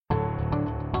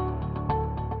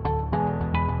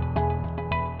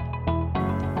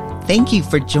Thank you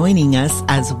for joining us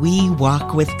as we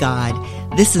walk with God.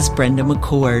 This is Brenda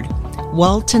McCord.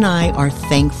 Walt and I are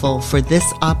thankful for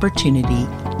this opportunity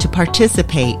to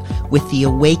participate with the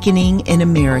Awakening in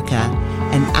America,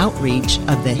 an outreach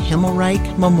of the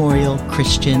Himmelreich Memorial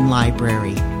Christian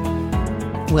Library.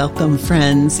 Welcome,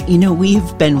 friends.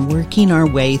 We've been working our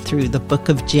way through the book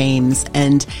of James,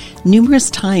 and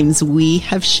numerous times we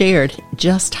have shared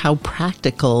just how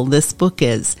practical this book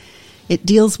is. It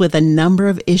deals with a number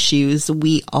of issues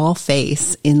we all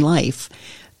face in life.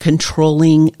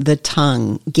 Controlling the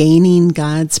tongue, gaining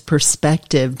God's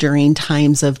perspective during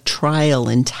times of trial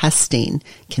and testing.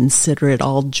 Consider it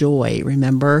all joy,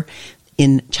 remember?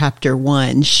 In chapter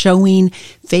 1, showing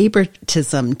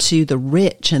favoritism to the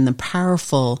rich and the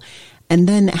powerful, and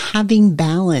then having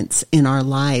balance in our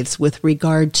lives with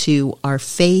regard to our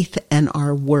faith and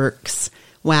our works.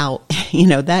 Wow,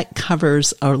 that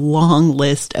covers a long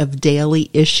list of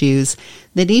daily issues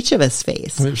that each of us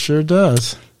face. It sure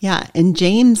does. Yeah, and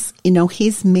James,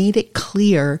 he's made it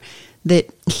clear that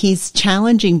he's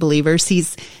challenging believers.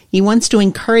 He wants to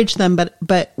encourage them,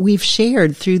 but we've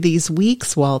shared through these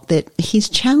weeks, Walt, that he's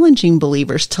challenging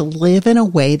believers to live in a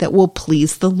way that will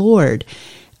please the Lord.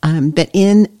 But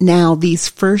in now these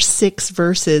first 6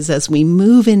 verses, as we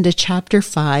move into chapter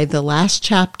 5, the last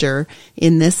chapter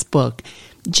in this book,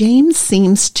 James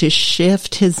seems to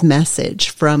shift his message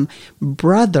from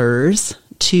brothers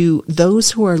to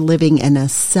those who are living in a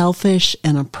selfish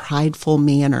and a prideful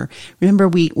manner. Remember,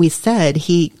 we said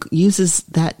he uses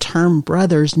that term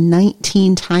brothers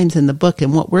 19 times in the book,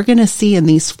 and what we're going to see in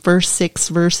these first 6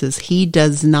 verses, he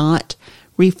does not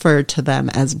refer to them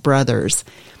as brothers.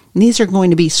 And these are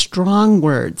going to be strong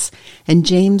words, and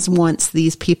James wants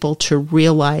these people to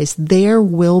realize there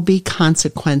will be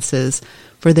consequences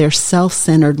for their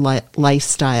self-centered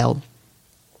lifestyle.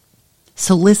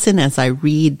 So listen as I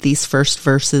read these first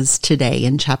verses today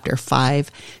in chapter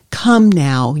 5. Come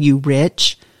now, you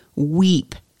rich,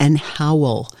 weep and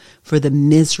howl for the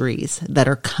miseries that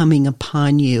are coming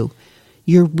upon you.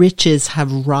 Your riches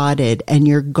have rotted and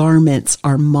your garments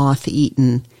are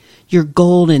moth-eaten. Your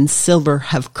gold and silver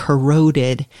have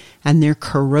corroded, and their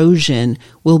corrosion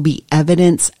will be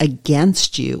evidence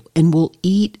against you and will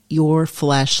eat your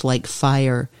flesh like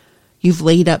fire. You've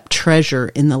laid up treasure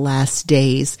in the last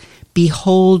days.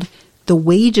 Behold, the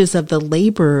wages of the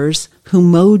laborers who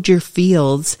mowed your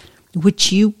fields,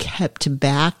 which you kept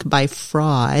back by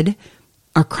fraud,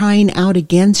 are crying out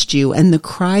against you, and the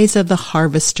cries of the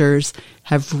harvesters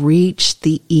have reached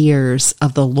the ears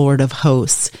of the Lord of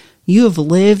hosts. You have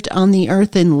lived on the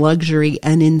earth in luxury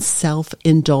and in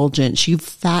self-indulgence. You've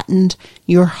fattened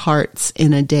your hearts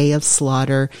in a day of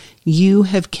slaughter. You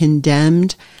have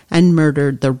condemned and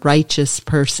murdered the righteous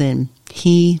person.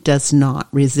 He does not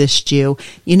resist you.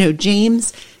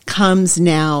 James comes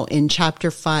now in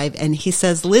chapter 5 and he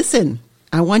says, listen,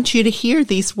 I want you to hear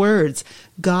these words.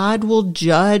 God will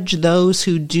judge those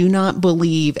who do not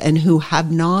believe and who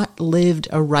have not lived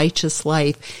a righteous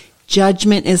life.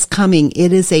 Judgment is coming.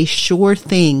 It is a sure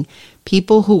thing.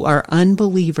 People who are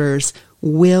unbelievers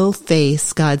will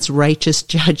face God's righteous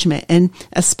judgment. And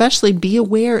especially be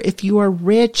aware if you are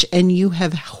rich and you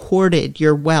have hoarded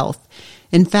your wealth.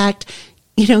 In fact,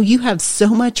 you have so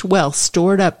much wealth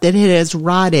stored up that it has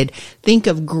rotted. Think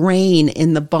of grain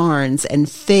in the barns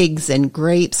and figs and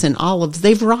grapes and olives.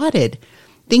 They've rotted.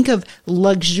 Think of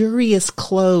luxurious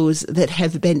clothes that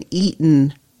have been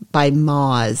eaten by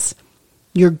moths.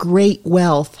 Your great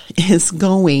wealth is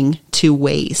going to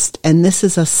waste, and this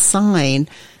is a sign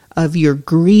of your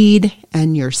greed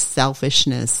and your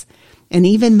selfishness. And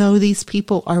even though these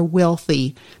people are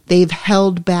wealthy, they've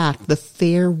held back the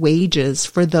fair wages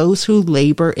for those who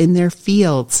labor in their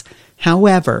fields.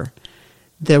 However,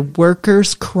 the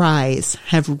workers' cries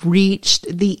have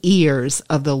reached the ears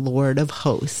of the Lord of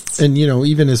hosts. And,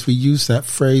 even as we use that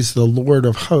phrase, the Lord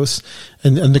of hosts,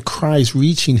 and the cries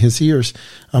reaching his ears,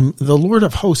 the Lord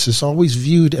of hosts is always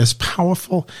viewed as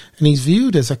powerful, and he's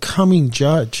viewed as a coming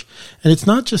judge. And it's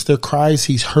not just their cries,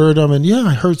 he's heard them, and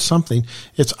I heard something.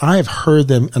 It's, I have heard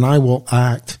them, and I will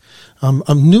act.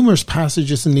 Numerous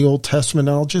passages in the Old Testament,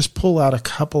 and I'll just pull out a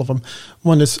couple of them.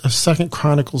 One is 2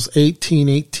 Chronicles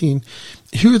 18:18.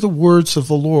 Hear the words of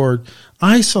the Lord.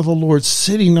 I saw the Lord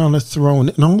sitting on a throne,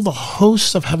 and all the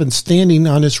hosts of heaven standing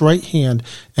on his right hand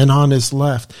and on his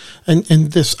left. And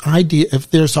this idea, if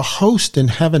there's a host in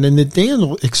heaven, and then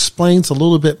Daniel explains a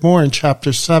little bit more in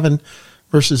chapter 7,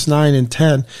 verses 9 and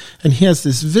 10, and he has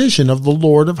this vision of the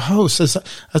Lord of hosts.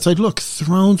 As I look,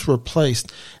 thrones were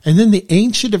placed, and then the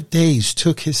Ancient of Days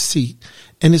took his seat,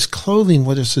 and his clothing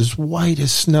was as white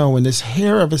as snow, and his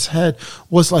hair of his head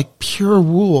was like pure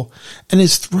wool, and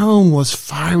his throne was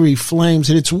fiery flames,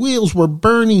 and its wheels were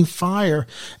burning fire,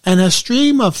 and a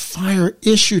stream of fire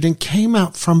issued and came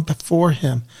out from before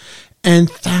him. And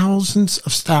thousands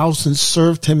of thousands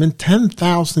served him, and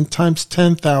 10,000 times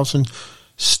 10,000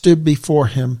 stood before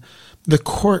him. The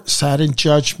court sat in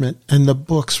judgment, and the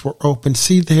books were opened.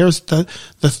 See, there's the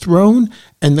throne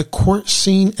and the court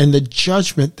scene and the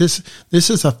judgment. This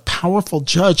is a powerful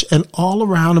judge, and all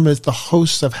around him is the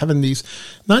hosts of heaven. These,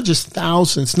 not just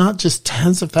thousands, not just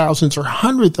tens of thousands or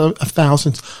hundreds of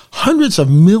thousands, hundreds of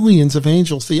millions of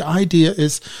angels. The idea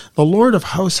is the Lord of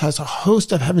hosts has a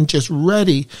host of heaven just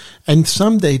ready, and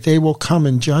someday they will come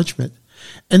in judgment.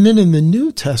 And then in the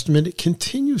New Testament, it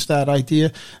continues that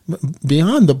idea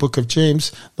beyond the book of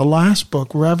James. The last book,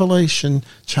 Revelation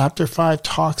chapter 5,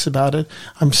 talks about it.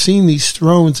 I'm seeing these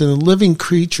thrones and the living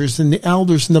creatures and the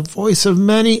elders and the voice of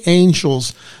many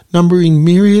angels, numbering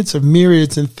myriads of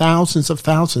myriads and thousands of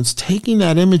thousands, taking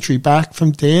that imagery back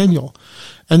from Daniel.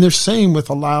 And they're saying with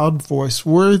a loud voice,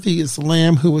 "Worthy is the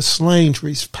Lamb who was slain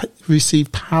to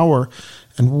receive power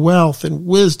and wealth and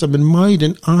wisdom and might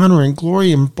and honor and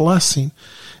glory and blessing."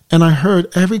 And I heard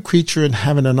every creature in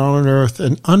heaven and on earth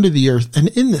and under the earth and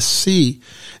in the sea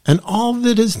and all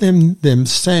that is in them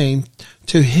saying,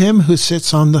 "To him who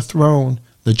sits on the throne,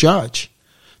 the judge,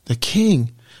 the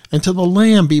king, and to the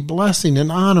Lamb be blessing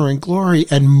and honor and glory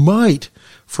and might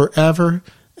forever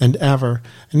and ever."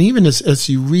 And even as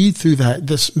you read through that,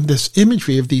 this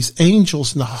imagery of these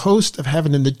angels and the host of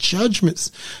heaven and the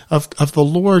judgments of the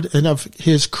Lord and of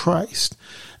his Christ.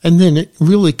 And then it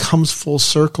really comes full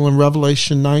circle in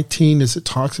Revelation 19 as it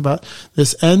talks about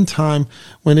this end time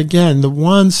when, again, the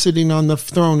one sitting on the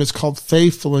throne is called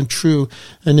faithful and true.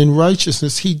 And in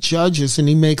righteousness, he judges and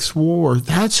he makes war.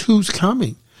 That's who's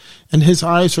coming. And his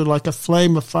eyes are like a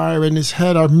flame of fire, and his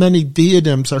head are many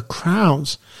diadems, or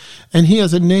crowns. And he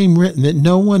has a name written that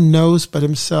no one knows but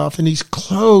himself. And he's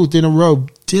clothed in a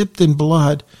robe dipped in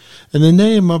blood. And the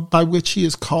name by which he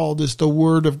is called is the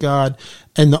Word of God.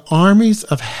 And the armies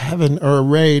of heaven are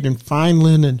arrayed in fine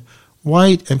linen,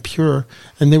 white and pure.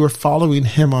 And they were following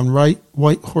him on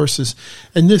white horses.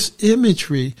 And this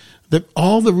imagery that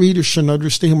all the readers should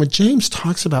understand when James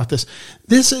talks about this,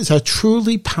 this is a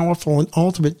truly powerful and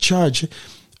ultimate judge.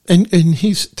 And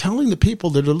he's telling the people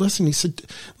that are listening, he said,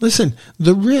 listen,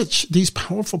 the rich, these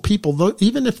powerful people,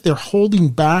 even if they're holding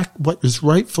back what is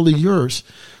rightfully yours,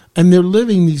 and they're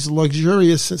living these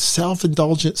luxurious,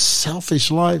 self-indulgent, selfish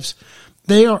lives,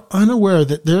 they are unaware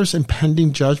that there's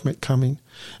impending judgment coming.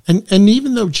 And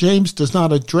even though James does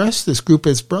not address this group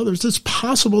as brothers, it's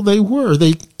possible they were.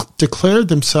 They declared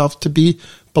themselves to be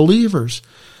believers.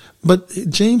 But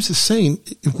James is saying,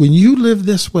 when you live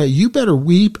this way, you better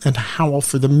weep and howl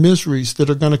for the miseries that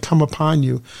are going to come upon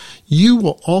you. You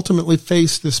will ultimately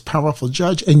face this powerful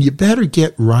judge, and you better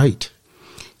get right.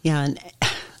 Yeah, and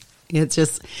it's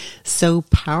just so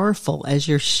powerful as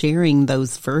you're sharing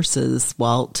those verses,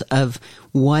 Walt, of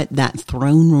what that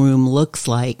throne room looks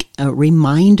like. A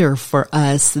reminder for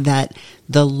us that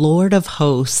the Lord of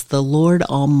hosts, the Lord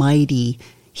Almighty,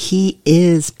 he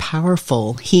is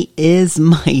powerful, he is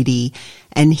mighty,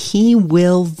 and he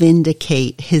will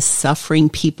vindicate his suffering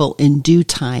people in due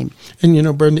time. And you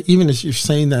know, Brenda, even as you're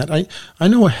saying that, I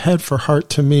know a head for heart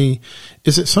to me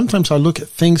is that sometimes I look at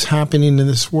things happening in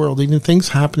this world, even things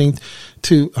happening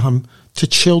to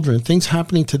children, things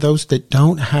happening to those that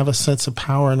don't have a sense of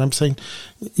power. And I'm saying,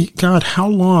 God, how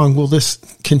long will this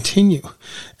continue?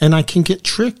 And I can get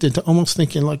tricked into almost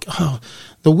thinking like, oh,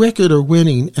 the wicked are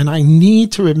winning. And I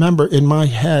need to remember in my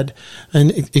head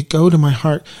and it go to my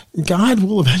heart, God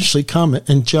will eventually come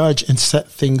and judge and set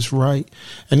things right.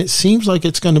 And it seems like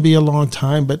it's going to be a long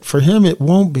time, but for him, it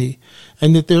won't be.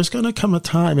 And that there's going to come a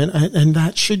time, and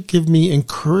that should give me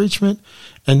encouragement,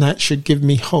 and that should give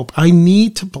me hope. I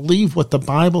need to believe what the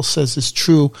Bible says is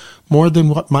true more than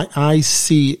what my eyes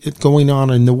see going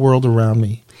on in the world around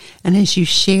me. And as you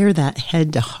share that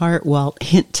head to heart, well,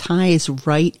 it ties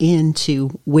right into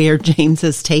where James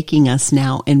is taking us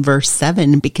now in verse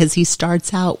 7, because he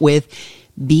starts out with,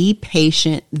 "Be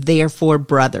patient, therefore,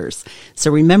 brothers."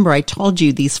 So remember, I told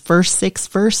you these first 6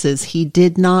 verses, he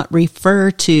did not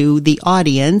refer to the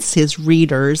audience, his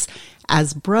readers,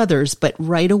 as brothers, but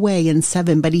right away in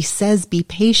 7, but he says, "Be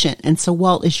patient." And so,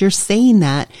 Walt, as you're saying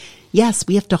that, yes,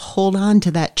 we have to hold on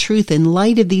to that truth. In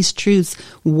light of these truths,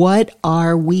 what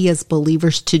are we as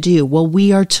believers to do? Well,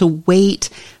 we are to wait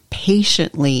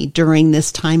patiently during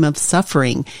this time of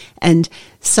suffering. And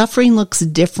suffering looks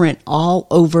different all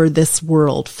over this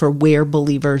world for where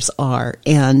believers are.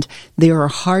 And there are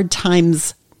hard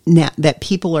times now, that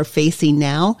people are facing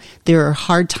now. There are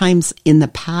hard times in the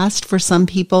past for some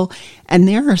people, and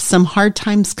there are some hard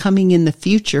times coming in the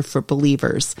future for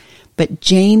believers. But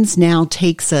James now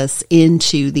takes us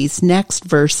into these next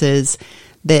verses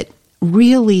that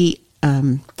really,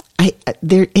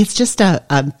 it's just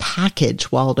a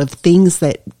package, Walt, of things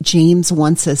that James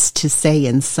wants us to say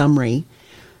in summary.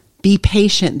 Be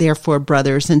patient, therefore,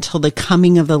 brothers, until the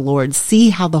coming of the Lord. See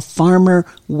how the farmer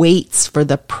waits for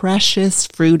the precious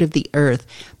fruit of the earth,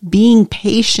 being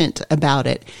patient about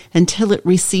it until it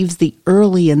receives the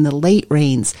early and the late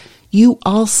rains. You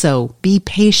also be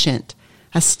patient.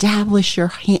 Establish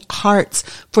your hearts,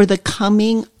 for the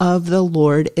coming of the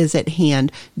Lord is at hand.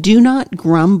 Do not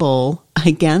grumble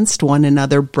against one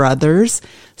another, brothers,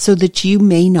 so that you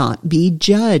may not be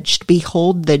judged.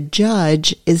 Behold, the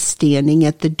judge is standing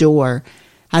at the door.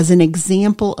 As an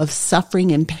example of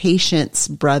suffering and patience,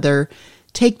 brother,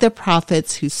 take the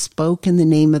prophets who spoke in the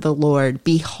name of the Lord.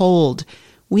 Behold,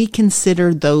 we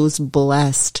consider those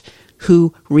blessed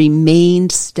who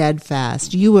remained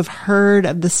steadfast. You have heard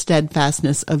of the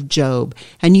steadfastness of Job,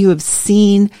 and you have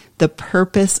seen the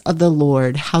purpose of the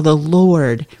Lord, how the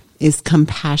Lord is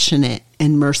compassionate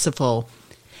and merciful.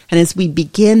 And as we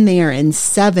begin there in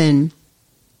 7,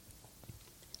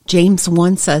 James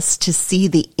wants us to see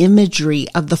the imagery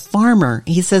of the farmer.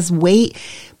 He says, wait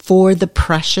for the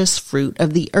precious fruit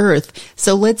of the earth.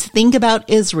 So let's think about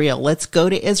Israel. Let's go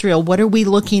to Israel. What are we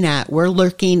looking at? We're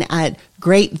looking at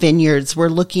grape vineyards. We're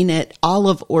looking at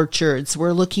olive orchards.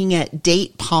 We're looking at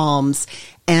date palms.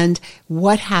 And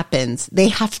what happens? They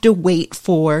have to wait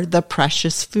for the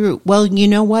precious fruit. Well, you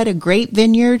know what? A grape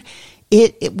vineyard,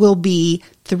 it will be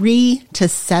 3 to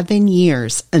 7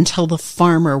 years until the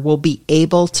farmer will be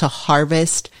able to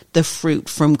harvest the fruit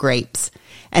from grapes.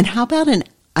 And how about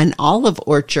an olive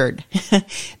orchard?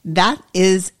 That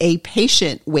is a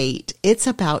patient wait. It's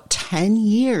about 10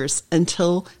 years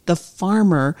until the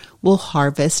farmer will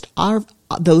harvest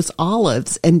those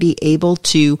olives and be able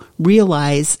to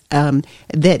realize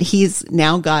that he's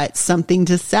now got something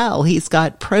to sell. He's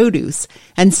got produce.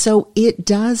 And so it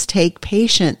does take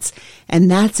patience. And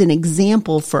that's an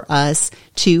example for us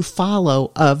to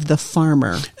follow of the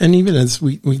farmer. And even as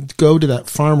we go to that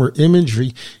farmer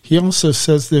imagery, he also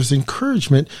says there's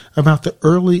encouragement about the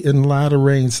early and latter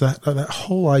rains, that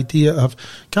whole idea of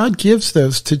God gives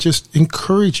those to just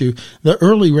encourage you. The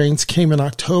early rains came in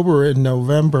October and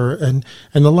November, and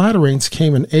the latter rains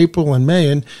came in April and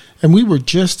May. And we were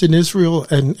just in Israel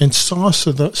and saw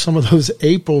some of those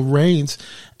April rains.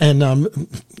 And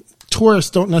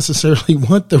tourists don't necessarily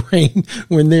want the rain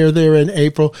when they're there in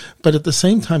April, but at the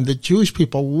same time, the Jewish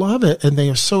people love it, and they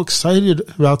are so excited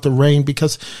about the rain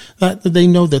because they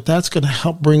know that that's going to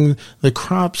help bring the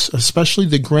crops, especially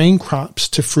the grain crops,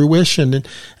 to fruition.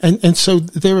 And so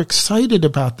they're excited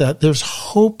about that. There's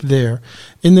hope there.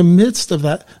 In the midst of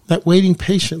that waiting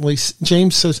patiently,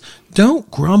 James says,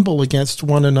 don't grumble against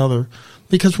one another,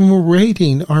 because when we're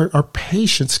waiting, our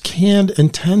patience can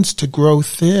and tends to grow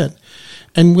thin.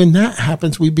 And when that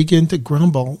happens, we begin to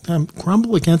grumble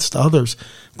against others,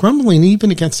 grumbling even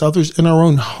against others in our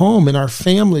own home, in our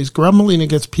families, grumbling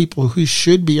against people who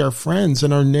should be our friends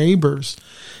and our neighbors.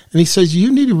 And he says,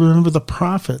 you need to remember the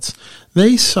prophets.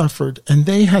 They suffered and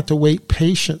they had to wait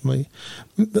patiently.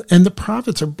 And the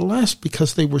prophets are blessed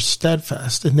because they were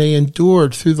steadfast and they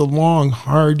endured through the long,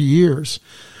 hard years.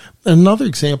 Another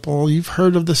example, you've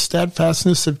heard of the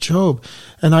steadfastness of Job.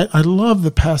 And I love the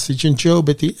passage in Job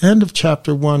at the end of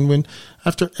chapter 1 when,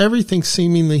 after everything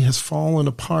seemingly has fallen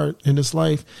apart in his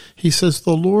life, he says,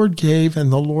 the Lord gave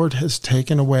and the Lord has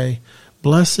taken away.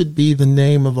 Blessed be the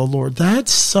name of the Lord.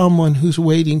 That's someone who's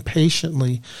waiting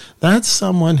patiently. That's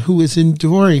someone who is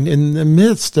enduring in the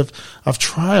midst of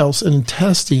trials and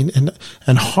testing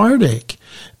and heartache.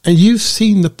 And you've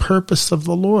seen the purpose of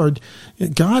the Lord.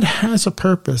 God has a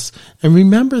purpose. And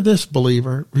remember this,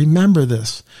 believer. Remember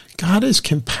this. God is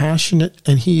compassionate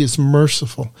and he is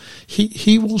merciful.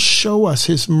 He will show us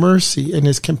his mercy and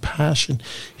his compassion.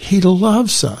 He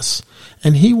loves us.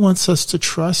 And he wants us to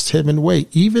trust him and wait,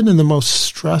 even in the most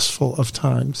stressful of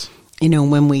times. You know,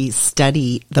 when we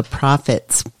study the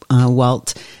prophets,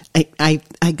 Walt, I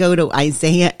go to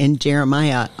Isaiah and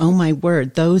Jeremiah. Oh, my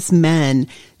word, those men,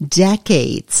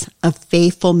 decades of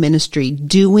faithful ministry,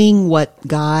 doing what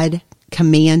God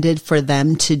commanded for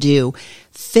them to do,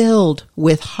 filled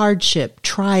with hardship,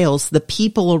 trials, the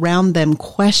people around them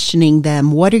questioning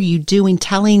them, what are you doing,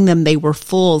 telling them they were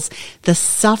fools, the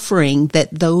suffering that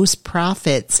those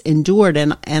prophets endured.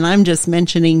 And I'm just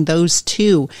mentioning those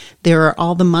two. There are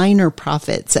all the minor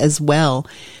prophets as well.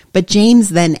 But James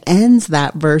then ends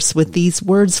that verse with these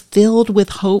words filled with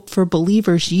hope for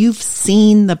believers. You've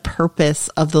seen the purpose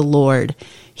of the Lord.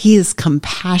 He is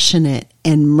compassionate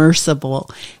and merciful.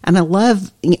 And I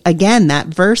love, again, that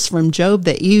verse from Job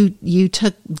that you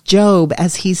took Job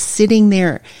as he's sitting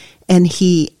there and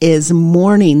he is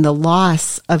mourning the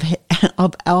loss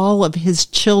of all of his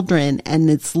children and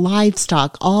its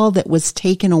livestock, all that was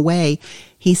taken away.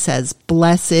 He says,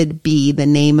 "Blessed be the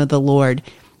name of the Lord."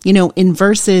 You know, in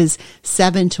verses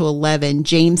 7 to 11,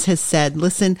 James has said,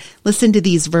 listen to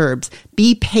these verbs.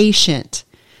 Be patient.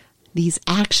 These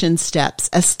action steps.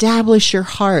 Establish your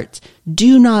heart.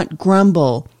 Do not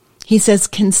grumble. He says,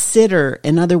 consider,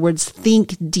 in other words,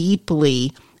 think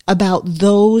deeply about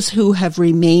those who have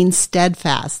remained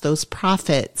steadfast, those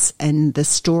prophets and the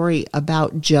story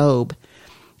about Job.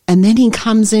 And then he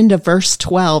comes into verse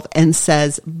 12 and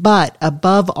says, but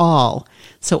above all,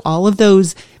 so all of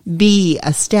those be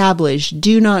established,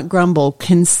 do not grumble,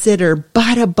 consider,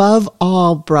 but above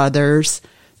all, brothers,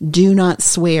 do not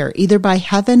swear, either by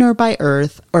heaven or by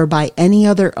earth or by any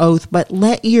other oath, but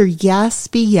let your yes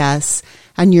be yes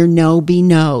and your no be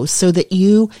no, so that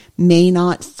you may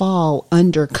not fall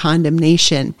under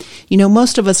condemnation. You know,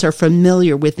 most of us are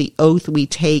familiar with the oath we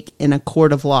take in a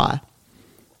court of law.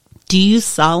 Do you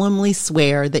solemnly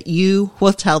swear that you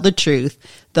will tell the truth,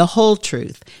 the whole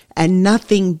truth, and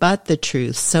nothing but the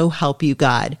truth, so help you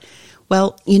God?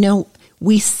 Well, you know,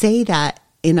 we say that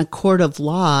in a court of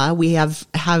law. We have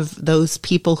those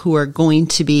people who are going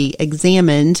to be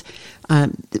examined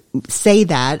say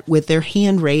that with their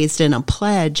hand raised in a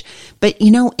pledge. But,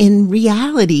 you know, in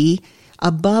reality,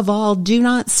 above all, do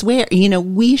not swear. You know,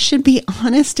 we should be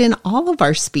honest in all of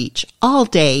our speech, all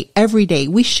day, every day.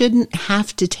 We shouldn't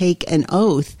have to take an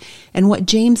oath. And what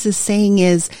James is saying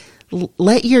is,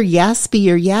 let your yes be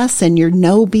your yes and your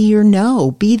no be your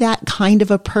no. Be that kind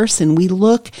of a person. We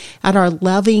look at our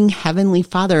loving Heavenly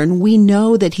Father and we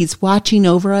know that He's watching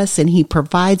over us and He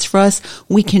provides for us.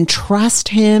 We can trust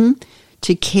Him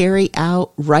to carry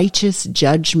out righteous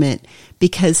judgment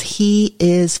because He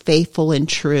is faithful and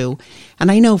true. And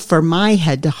I know for my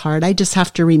head to heart, I just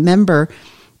have to remember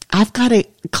I've got to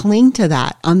cling to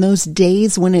that on those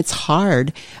days when it's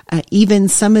hard. Even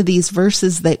some of these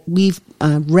verses that we've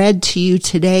read to you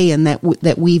today and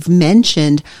that we've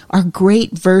mentioned are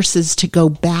great verses to go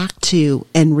back to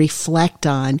and reflect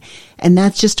on. And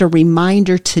that's just a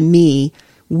reminder to me,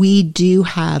 we do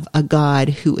have a God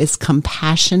who is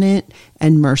compassionate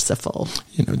and merciful.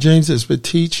 You know, James has been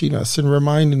teaching us and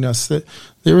reminding us that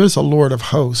there is a Lord of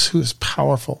hosts who is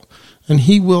powerful and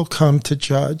He will come to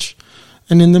judge.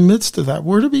 And in the midst of that,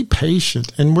 we're to be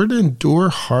patient and we're to endure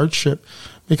hardship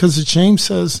because as James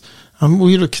says,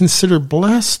 we're to consider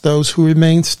blessed those who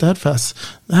remain steadfast.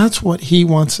 That's what he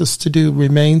wants us to do,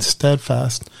 remain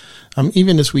steadfast.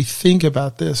 Even as we think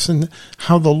about this and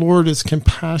how the Lord is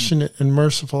compassionate and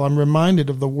merciful, I'm reminded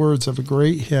of the words of a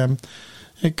great hymn.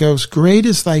 It goes, great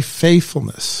is thy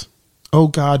faithfulness, O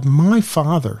God, my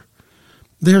Father.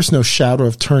 There's no shadow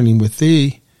of turning with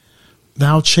thee.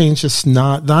 Thou changest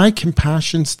not, thy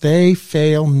compassions, they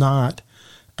fail not.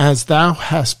 As thou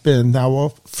hast been,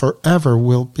 thou forever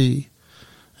will be.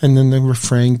 And then the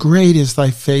refrain, great is thy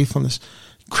faithfulness.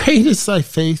 Great is thy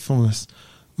faithfulness.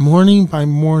 Morning by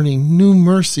morning, new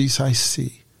mercies I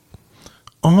see.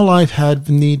 All I've had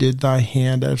needed, thy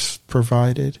hand has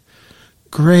provided.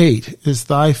 Great is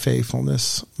thy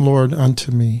faithfulness, Lord,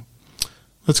 unto me.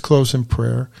 Let's close in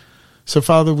prayer. So,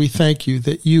 Father, we thank you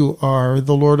that you are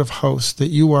the Lord of hosts, that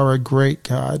you are a great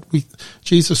God.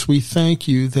 Jesus, we thank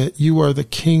you that you are the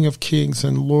King of kings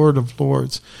and Lord of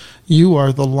lords. You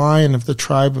are the Lion of the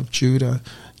tribe of Judah.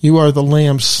 You are the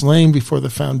Lamb slain before the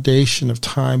foundation of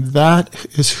time. That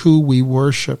is who we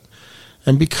worship.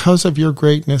 And because of your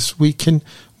greatness, we can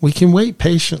wait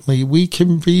patiently. We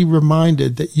can be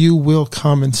reminded that you will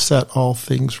come and set all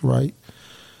things right.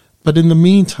 But in the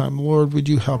meantime, Lord, would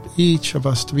you help each of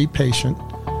us to be patient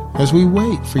as we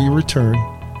wait for your return,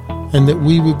 and that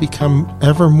we would become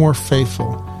ever more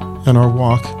faithful in our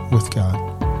walk with God.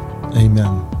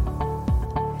 Amen.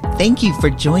 Thank you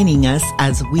for joining us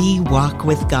as we walk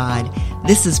with God.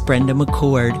 This is Brenda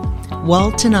McCord.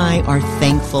 Walt and I are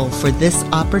thankful for this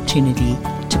opportunity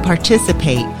to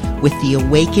participate with the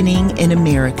Awakening in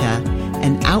America,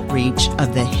 an outreach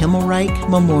of the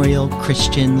Himmelreich Memorial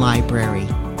Christian Library.